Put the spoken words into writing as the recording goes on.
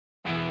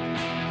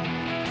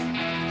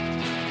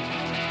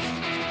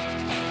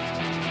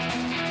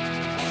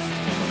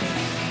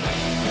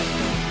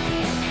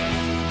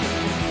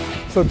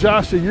So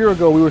Josh, a year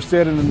ago we were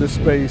standing in this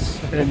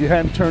space and you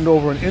hadn't turned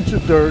over an inch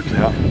of dirt,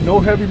 no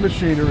heavy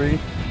machinery.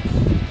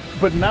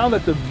 But now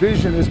that the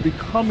vision is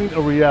becoming a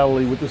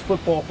reality with this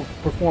football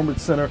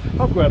performance center,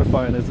 how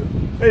gratifying is it?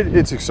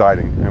 It's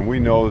exciting, and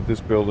we know that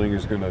this building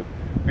is going to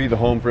be the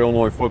home for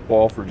Illinois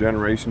football for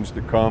generations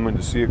to come, and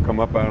to see it come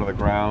up out of the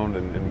ground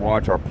and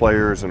watch our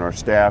players and our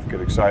staff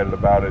get excited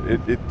about it,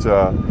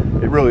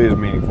 it really is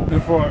meaningful.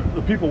 And for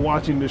the people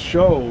watching this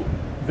show,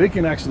 they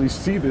can actually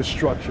see this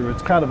structure.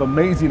 It's kind of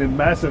amazing and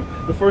massive.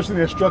 The first thing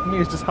that struck me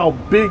is just how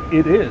big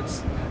it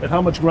is and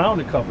how much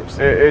ground it covers.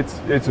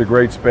 It's a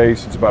great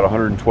space. It's about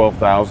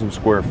 112,000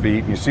 square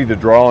feet. You see the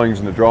drawings,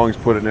 and the drawings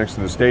put it next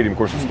to the stadium. Of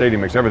course, the stadium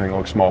makes everything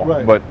look small.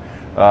 Right.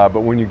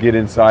 But when you get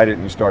inside it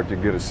and you start to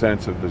get a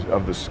sense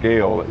of the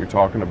scale that you're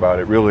talking about,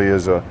 it really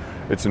is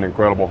it's an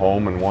incredible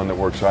home, and one that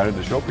we're excited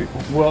to show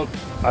people. Well,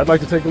 I'd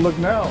like to take a look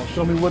now.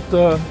 Show me what,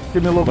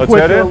 give me a little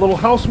little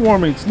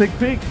housewarming, sneak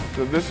peek.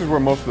 So this is where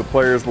most of the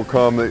players will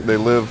come. They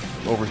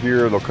live over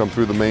here. They'll come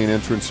through the main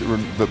entrance,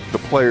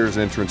 the players'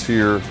 entrance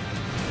here.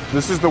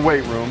 This is the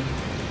weight room,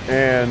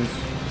 and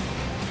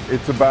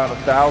it's about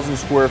 1,000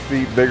 square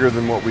feet bigger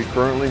than what we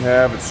currently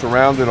have. It's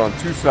surrounded on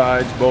two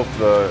sides, both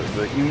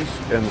the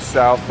east and the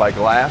south, by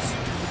glass.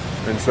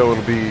 And so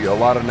it'll be a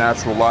lot of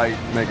natural light,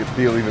 make it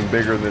feel even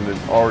bigger than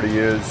it already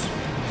is.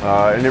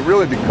 And it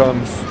really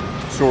becomes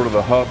sort of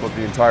the hub of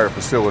the entire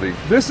facility.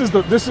 This is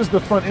the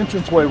front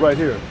entranceway right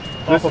here.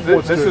 This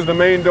is the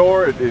main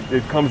door.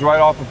 It comes right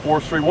off of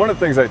 4th Street. One of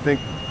the things I think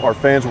our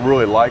fans will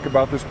really like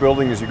about this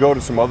building is you go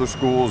to some other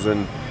schools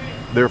and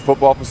their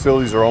football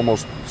facilities are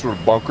almost sort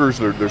of bunkers.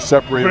 They're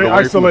separated very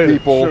away isolated from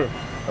people.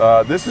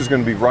 Sure. This is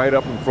going to be right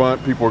up in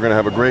front. People are going to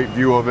have a great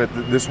view of it.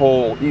 This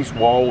whole east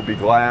wall will be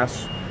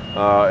glass.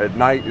 At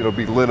night it'll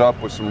be lit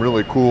up with some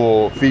really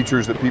cool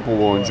features that people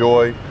will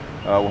enjoy.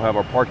 We'll have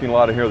our parking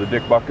lot here, the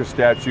Dick Butkus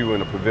statue,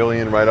 and a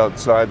pavilion right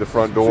outside the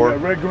front door. So you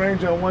got Red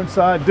Grange on one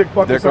side, Dick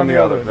Butkus on the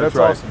other. That's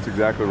right. Awesome. That's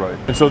exactly right.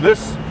 And so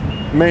this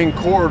main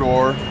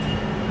corridor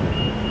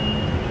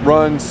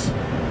runs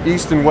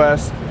east and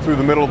west through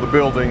the middle of the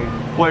building.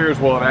 Players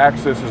will have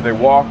access as they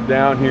walk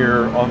down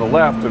here on the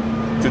left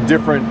to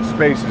different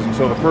spaces. And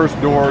so the first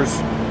doors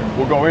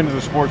will go into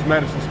the sports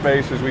medicine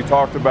space, as we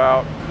talked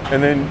about.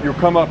 And then you'll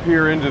come up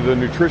here into the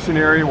nutrition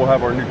area. We'll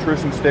have our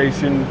nutrition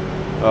station.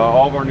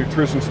 All of our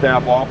nutrition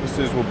staff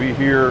offices will be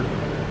here.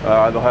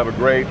 They'll have a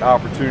great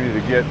opportunity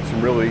to get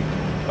some really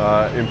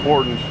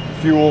important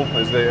fuel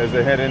as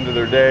they head into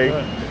their day.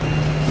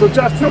 Right. So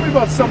Josh, tell me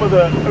about some of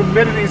the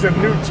amenities and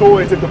new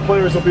toys that the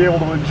players will be able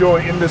to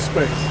enjoy in this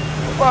space.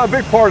 Well, a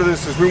big part of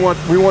this is we want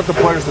the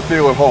players to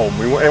feel at home,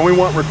 and we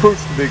want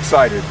recruits to be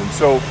excited. And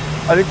so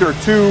I think there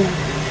are two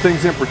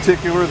things in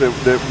particular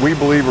that we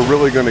believe are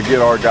really going to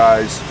get our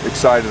guys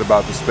excited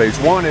about the space.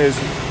 One is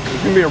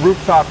there's going to be a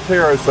rooftop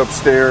terrace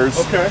upstairs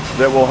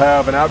that will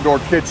have an outdoor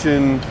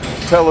kitchen,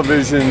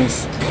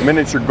 televisions,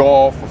 miniature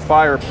golf, a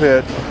fire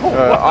pit,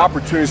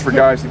 opportunities for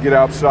guys to get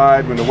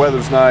outside when the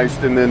weather's nice,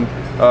 and then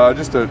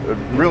just a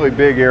really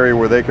big area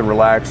where they can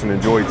relax and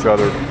enjoy each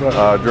other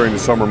during the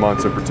summer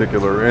months in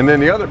particular. And then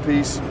the other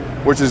piece,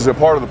 which is a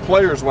part of the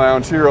Players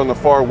Lounge here on the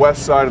far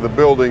west side of the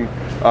building,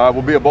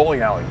 will be a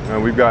bowling alley.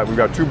 We've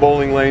got 2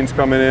 bowling lanes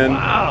coming in.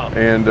 Wow!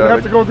 And you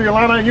have to go to the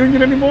Illini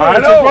Union anymore. I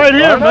know, it's right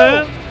here,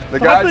 man. The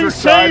guys are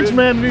excited. Changed,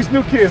 man. These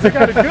new kids, they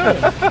got it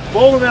good.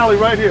 Bowling alley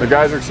right here. The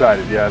guys are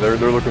excited. Yeah, they're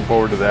looking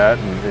forward to that,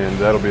 and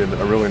that'll be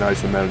a really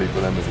nice amenity for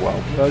them as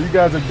well. You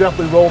guys are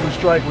definitely rolling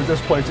strike with this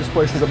place. This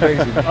place is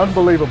amazing,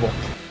 unbelievable.